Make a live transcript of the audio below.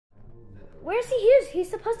Where's he here? He's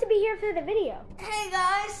supposed to be here for the video. Hey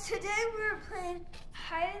guys, today we're playing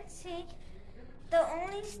hide and seek. The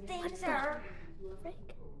only things are...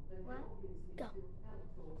 Rick, What? go.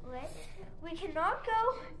 What? We cannot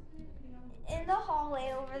go in the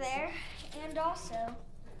hallway over there. And also,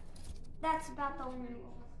 that's about the only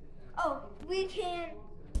rule. Oh, we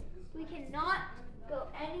cannot go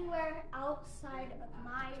anywhere outside of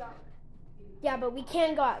my yard. Yeah, but we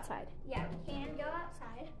can go outside. Yeah, we can go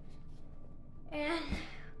outside. And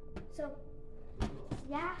so,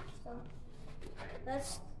 yeah, so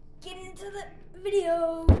let's get into the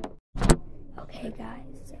video. Okay,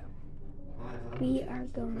 guys, so we are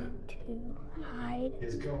going to hide.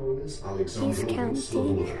 He's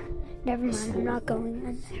counting. Never mind, I'm not going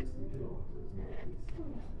in there.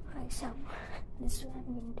 Alright, so this is what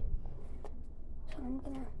I'm going to do. So I'm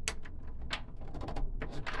going to...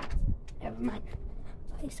 Never mind.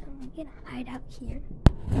 Okay, so I'm going to hide out here.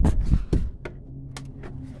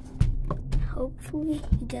 Hopefully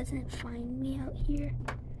he doesn't find me out here.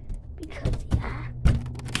 Because, yeah,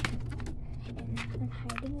 I'm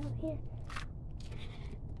hiding out here.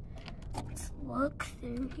 Let's look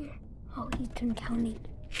through here. Oh, he's done counting.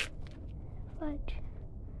 But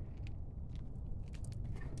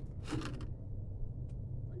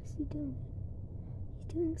what is he doing?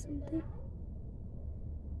 He's doing something.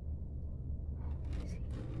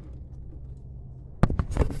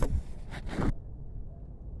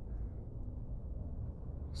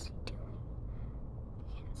 What's he doing?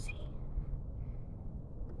 I can't see.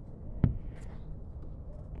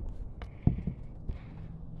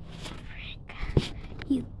 Frick.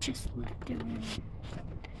 You just left the room.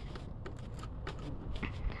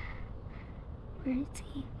 Where is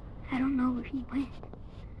he? I don't know where he went.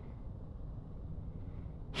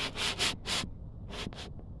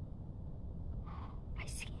 I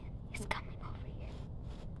see him. He's coming over here.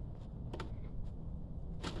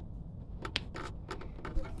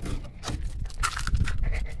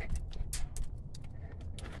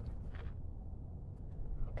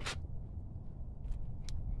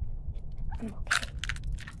 I'm okay.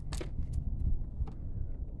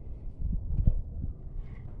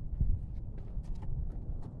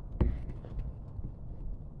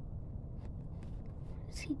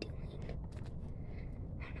 What is he doing?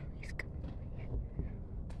 Oh no, he's coming over here.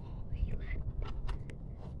 Oh, he left.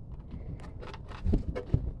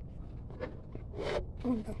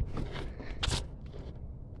 Oh no.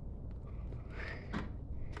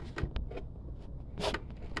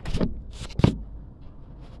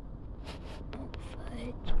 Oh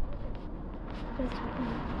fudge. What is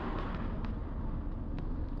happening?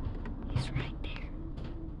 He's right there.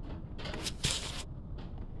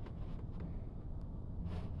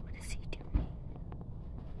 What is he doing?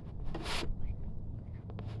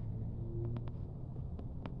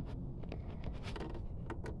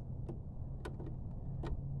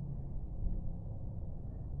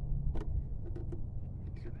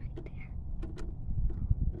 He's right there.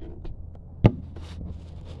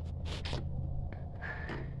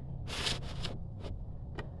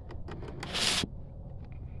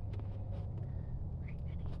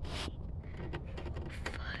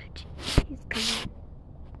 Fudge. He's coming.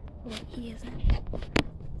 Well, he isn't.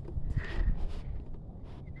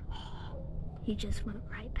 He just went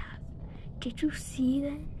right past. Did you see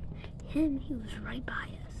that? Him, he was right by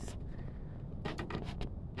us.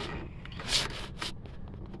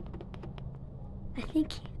 I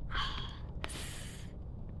think he...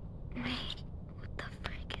 Wait, what the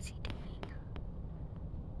frick is he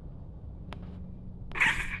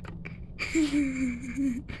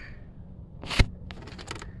doing?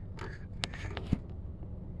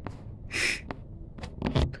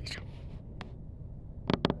 Please don't.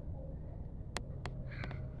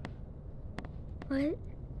 What?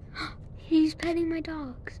 He's petting my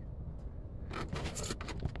dogs.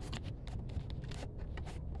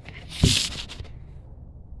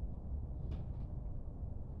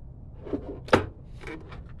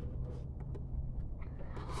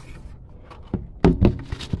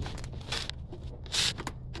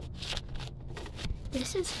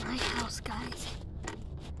 This is my house, guys.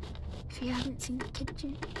 If you haven't seen the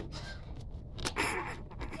kitchen.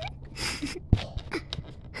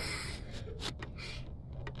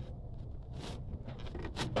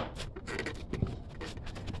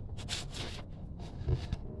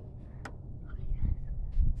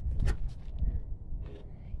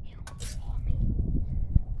 He almost saw me.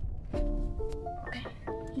 Okay,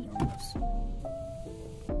 he almost.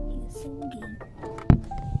 He is singing.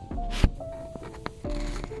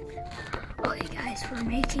 Okay, guys, we're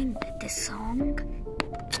making this song.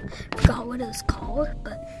 Forgot what it was called,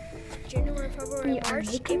 but January, February, We are March,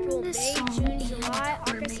 making April, this May, song June, and July,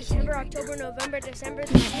 we're August, making September, it October, November, December.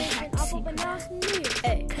 Yeah, This is an awful, but now it's new.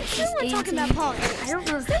 Hey, because we he's weren't talking about dancing. politics. I don't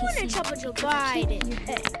know if They he's want to chop Joe Biden.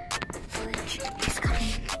 Hey. He's coming.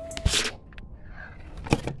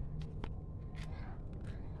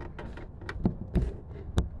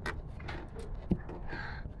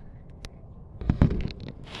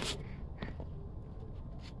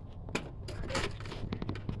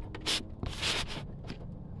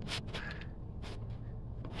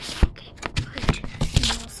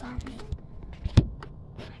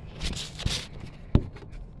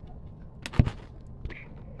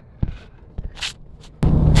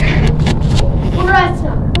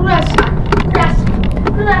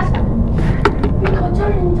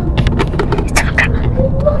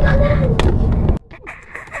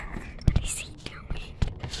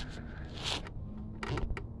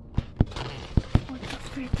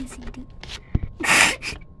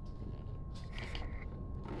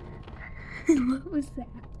 What was that?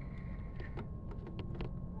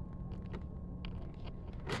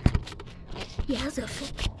 He has a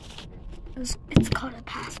football. It's called a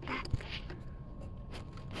pass back.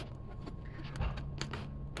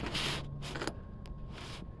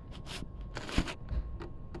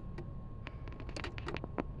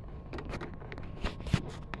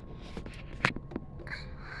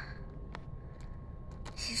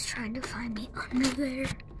 She's trying to find me under there.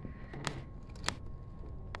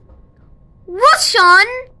 What, Sean?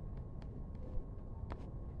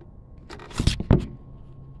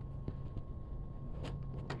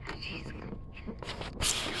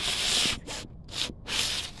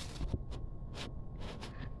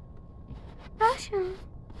 Sean.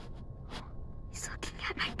 He's looking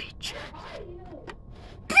at my picture.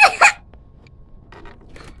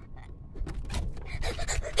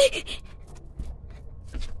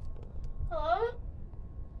 Hello?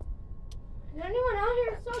 Is anyone out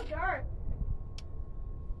here? It's so dark.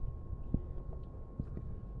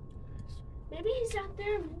 Maybe he's out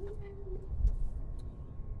there.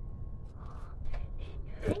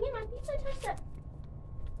 Dang it, my pizza touched that.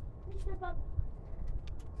 Step up.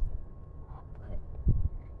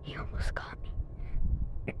 He almost got me.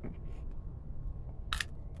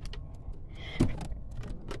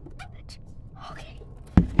 Okay.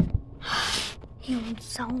 He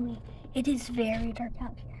almost saw me. It is very dark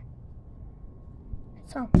out here.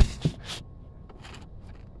 So.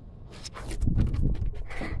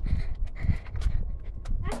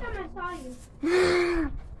 Last time I saw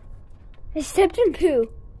you. I stepped in poo.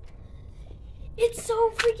 It's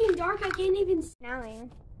so freaking dark, I can't even see.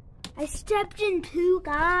 I stepped in poo,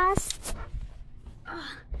 guys.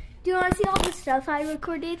 Do you want to see all the stuff I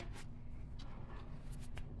recorded?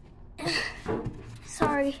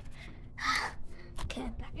 Sorry. Okay,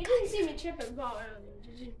 I'm back. You didn't see me trip and fall earlier,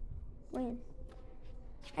 did you? When?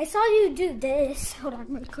 I saw you do this. Hold on,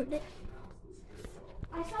 record it.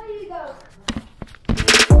 I saw you go.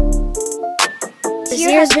 This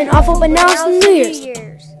year has been awful, but now it's New Year's.